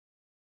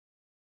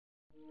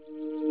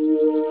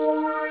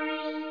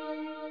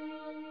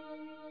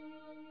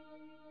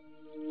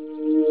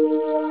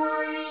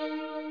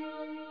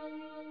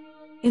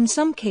In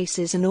some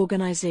cases, an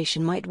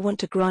organization might want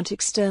to grant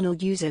external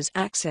users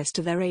access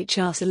to their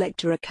HR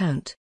Selector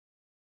account.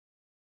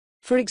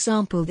 For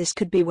example, this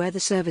could be where the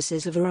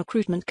services of a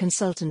recruitment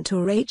consultant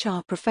or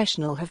HR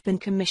professional have been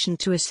commissioned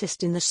to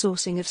assist in the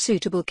sourcing of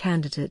suitable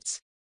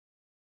candidates.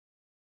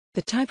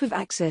 The type of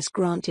access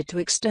granted to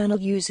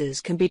external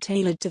users can be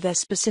tailored to their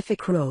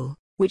specific role,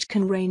 which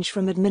can range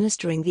from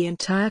administering the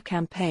entire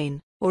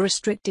campaign, or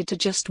restricted to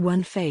just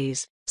one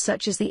phase,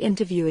 such as the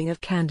interviewing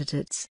of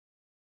candidates.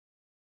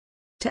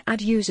 To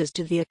add users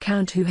to the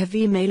account who have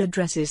email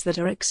addresses that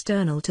are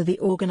external to the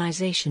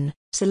organization,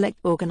 select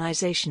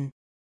Organization.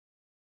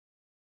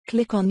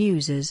 Click on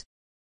Users.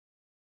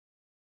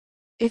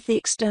 If the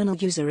external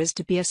user is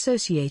to be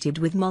associated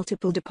with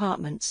multiple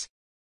departments,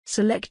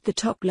 select the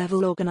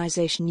top-level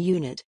organization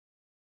unit.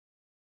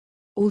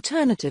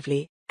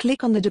 Alternatively,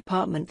 click on the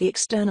department the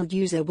external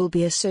user will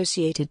be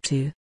associated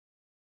to.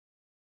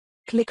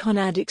 Click on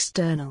Add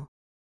External.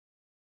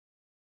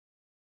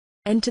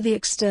 Enter the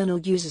external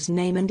user's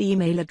name and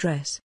email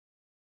address.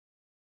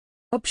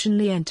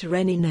 Optionally enter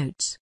any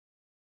notes.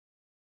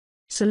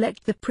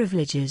 Select the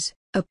privileges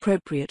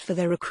appropriate for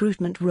their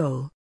recruitment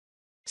role.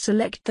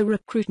 Select the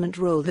recruitment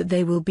role that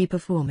they will be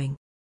performing.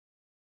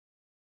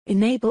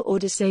 Enable or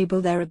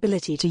disable their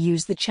ability to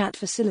use the chat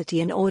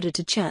facility in order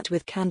to chat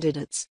with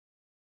candidates.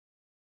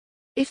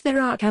 If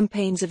there are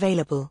campaigns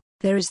available,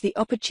 there is the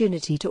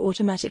opportunity to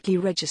automatically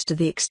register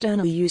the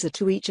external user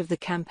to each of the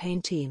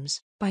campaign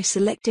teams, by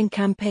selecting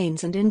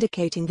campaigns and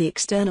indicating the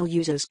external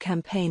user's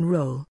campaign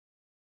role.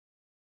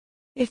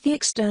 If the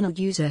external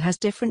user has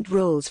different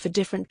roles for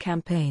different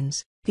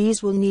campaigns,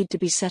 these will need to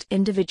be set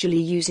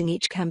individually using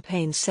each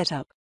campaign's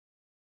setup.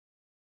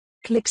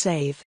 Click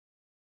Save.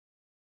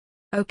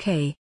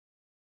 OK.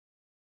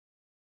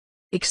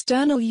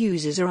 External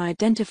users are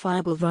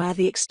identifiable via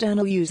the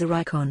external user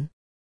icon.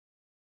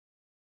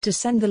 To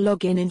send the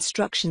login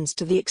instructions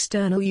to the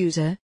external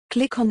user,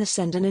 click on the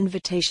Send an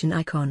Invitation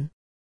icon.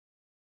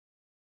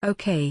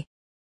 OK.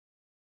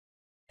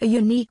 A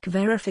unique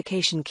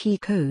verification key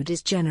code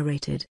is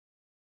generated.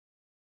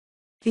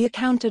 The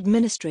account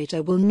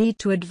administrator will need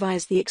to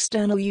advise the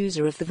external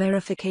user of the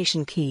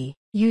verification key,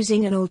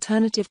 using an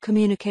alternative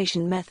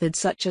communication method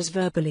such as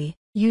verbally,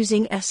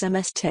 using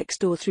SMS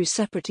text or through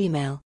separate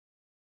email.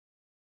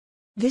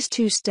 This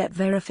two-step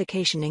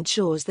verification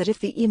ensures that if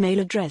the email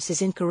address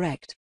is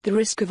incorrect, the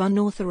risk of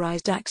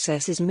unauthorized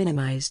access is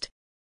minimized.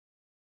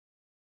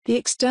 The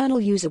external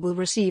user will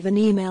receive an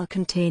email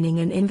containing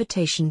an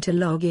invitation to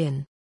log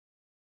in.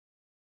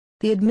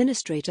 The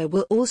administrator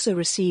will also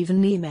receive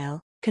an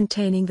email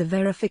containing the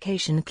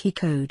verification key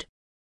code.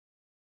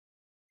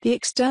 The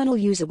external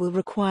user will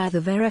require the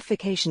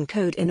verification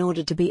code in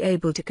order to be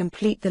able to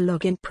complete the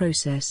login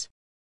process.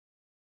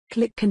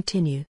 Click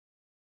Continue.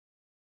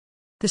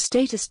 The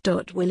status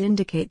dot will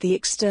indicate the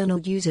external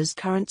user's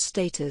current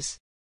status.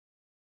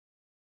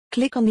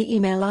 Click on the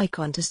email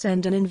icon to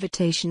send an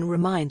invitation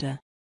reminder.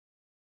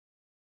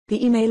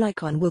 The email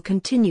icon will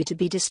continue to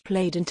be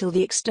displayed until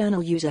the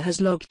external user has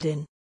logged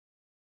in.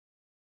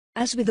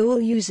 As with all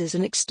users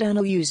and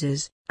external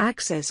users,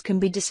 access can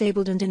be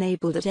disabled and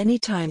enabled at any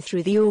time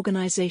through the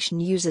organization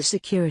user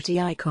security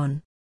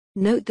icon.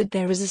 Note that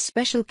there is a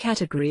special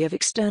category of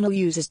external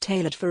users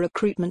tailored for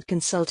recruitment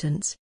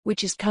consultants,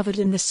 which is covered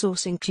in the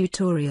sourcing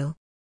tutorial.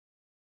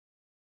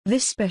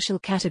 This special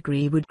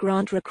category would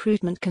grant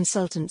recruitment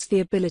consultants the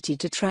ability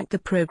to track the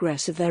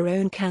progress of their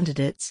own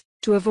candidates,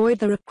 to avoid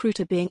the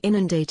recruiter being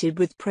inundated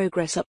with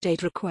progress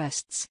update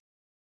requests.